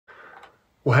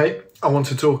Well, hey, I want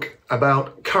to talk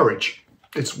about courage.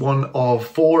 It's one of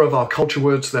 4 of our culture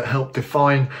words that help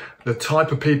define the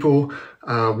type of people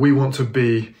we want to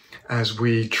be as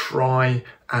we try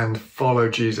and follow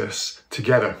Jesus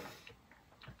together.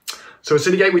 So at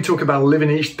Citygate, we talk about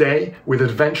living each day with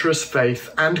adventurous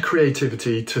faith and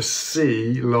creativity to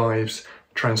see lives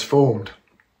transformed.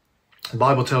 The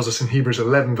Bible tells us in Hebrews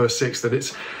 11 verse 6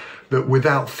 that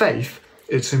without faith,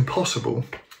 it's impossible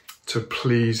to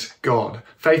please God.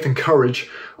 Faith and courage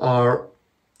are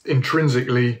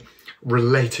intrinsically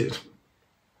related.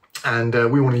 And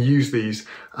we want to use these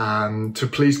to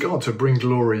please God, to bring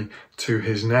glory to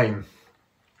his name.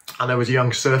 And there was a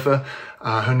young surfer,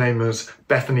 her name was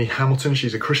Bethany Hamilton.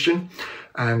 She's a Christian.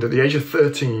 And at the age of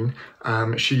 13,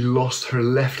 she lost her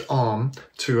left arm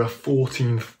to a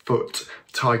 14-foot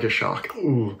tiger shark.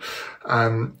 Ooh.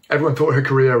 Everyone thought her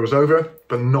career was over,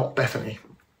 but not Bethany.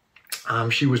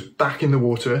 She was back in the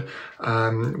water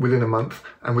within a month,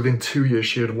 and within 2 years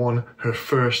she had won her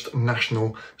first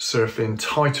national surfing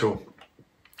title.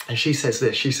 And she says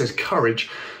this, she says, courage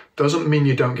doesn't mean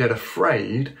you don't get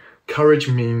afraid. Courage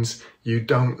means you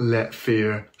don't let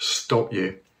fear stop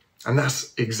you. And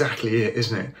that's exactly it,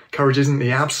 isn't it? Courage isn't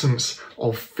the absence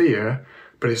of fear,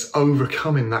 but it's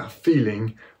overcoming that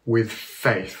feeling with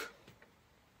faith.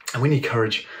 And we need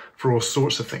courage for all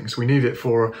sorts of things. We need it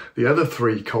for the other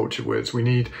 3 culture words. We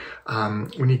need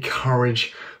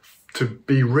courage to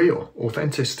be real,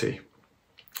 authenticity.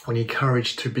 We need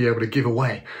courage to be able to give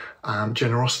away,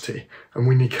 generosity. And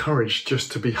we need courage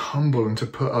just to be humble and to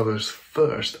put others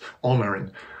first, honouring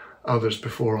others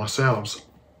before ourselves.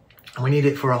 And we need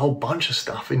it for a whole bunch of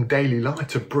stuff in daily life,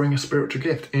 to bring a spiritual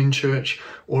gift in church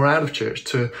or out of church,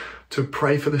 to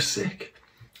pray for the sick,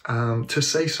 to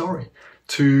say sorry,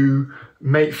 to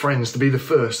make friends, to be the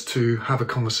first to have a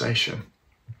conversation,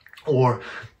 or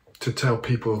to tell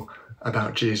people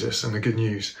about Jesus and the good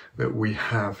news that we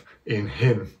have in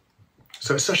him.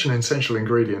 So it's such an essential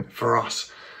ingredient for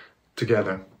us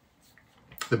together.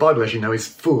 The Bible, as you know, is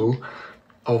full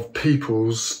of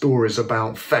people's stories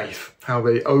about faith, how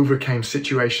they overcame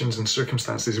situations and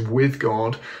circumstances with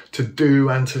God to do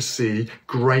and to see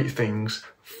great things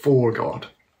for God.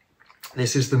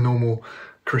 This is the normal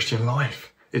Christian life.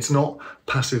 It's not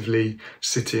passively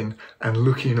sitting and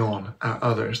looking on at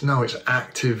others. No, it's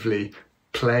actively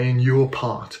playing your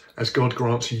part as God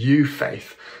grants you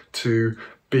faith to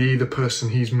be the person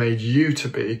he's made you to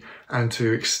be and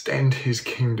to extend his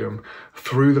kingdom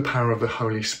through the power of the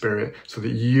Holy Spirit so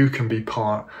that you can be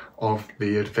part of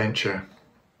the adventure.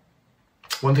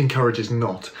 One thing courage is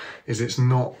it's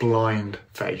not blind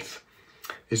faith.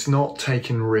 It's not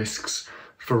taking risks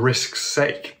for risk's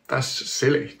sake. That's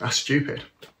silly, that's stupid.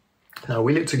 No,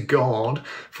 we look to God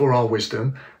for our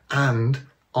wisdom and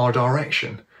our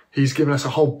direction. He's given us a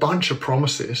whole bunch of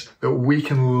promises that we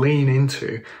can lean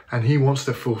into, and he wants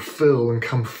to fulfill and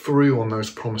come through on those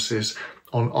promises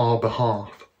on our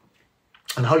behalf.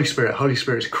 And Holy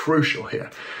Spirit is crucial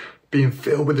here. Being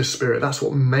filled with the Spirit, that's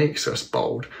what makes us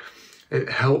bold. It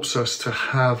helps us to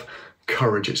have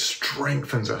courage. It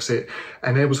strengthens us. It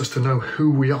enables us to know who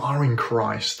we are in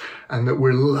Christ and that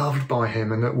we're loved by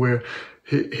him and that we're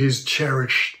his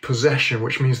cherished possession,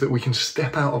 which means that we can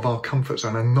step out of our comfort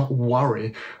zone and not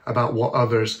worry about what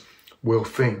others will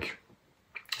think.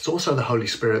 It's also the Holy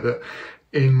Spirit that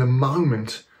in the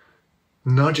moment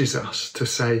nudges us to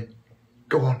say,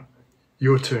 go on,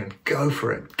 your turn, go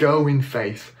for it, go in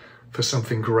faith for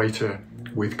something greater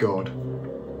with God.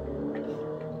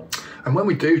 And when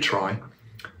we do try,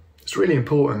 it's really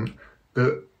important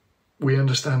that we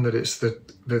understand that it's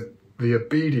the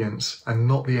obedience and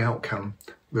not the outcome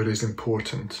that is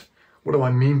important. What do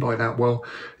I mean by that? Well,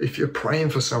 if you're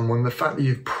praying for someone, the fact that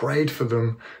you've prayed for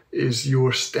them is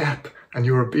your step and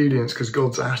your obedience because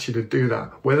God's asked you to do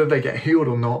that. Whether they get healed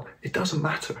or not, it doesn't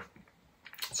matter.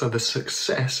 So the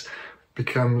success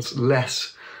becomes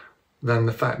less than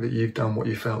the fact that you've done what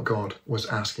you felt God was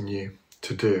asking you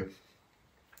to do.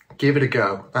 Give it a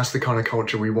go. That's the kind of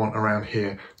culture we want around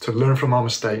here, to learn from our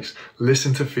mistakes,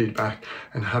 listen to feedback,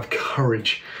 and have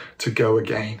courage to go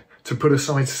again, to put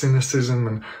aside cynicism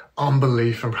and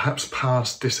unbelief and perhaps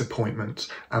past disappointments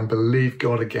and believe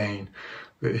God again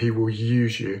that he will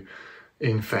use you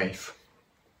in faith.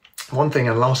 One thing,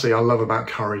 and lastly, I love about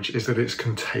courage is that it's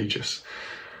contagious.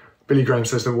 Billy Graham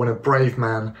says that when a brave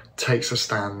man takes a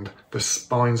stand, the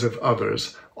spines of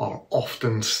others are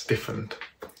often stiffened.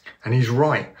 And he's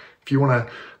right. If you want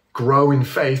to grow in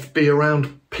faith, be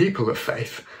around people of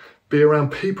faith. Be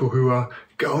around people who are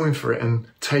going for it and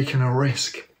taking a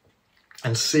risk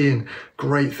and seeing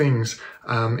great things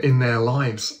in their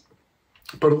lives.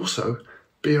 But also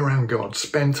Be around God,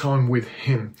 spend time with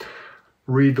Him,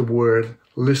 read the Word,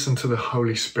 listen to the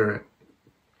Holy Spirit,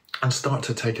 and start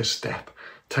to take a step.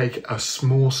 Take a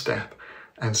small step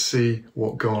and see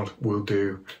what God will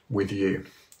do with you.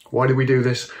 Why do we do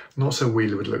this? Not so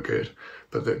we would look good,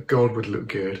 but that God would look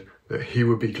good, that He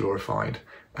would be glorified,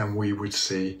 and we would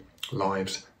see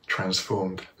lives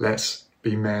transformed. Let's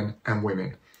be men and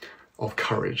women of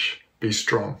courage, be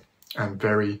strong and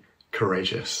very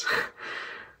courageous,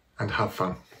 and have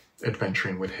fun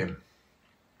adventuring with Him.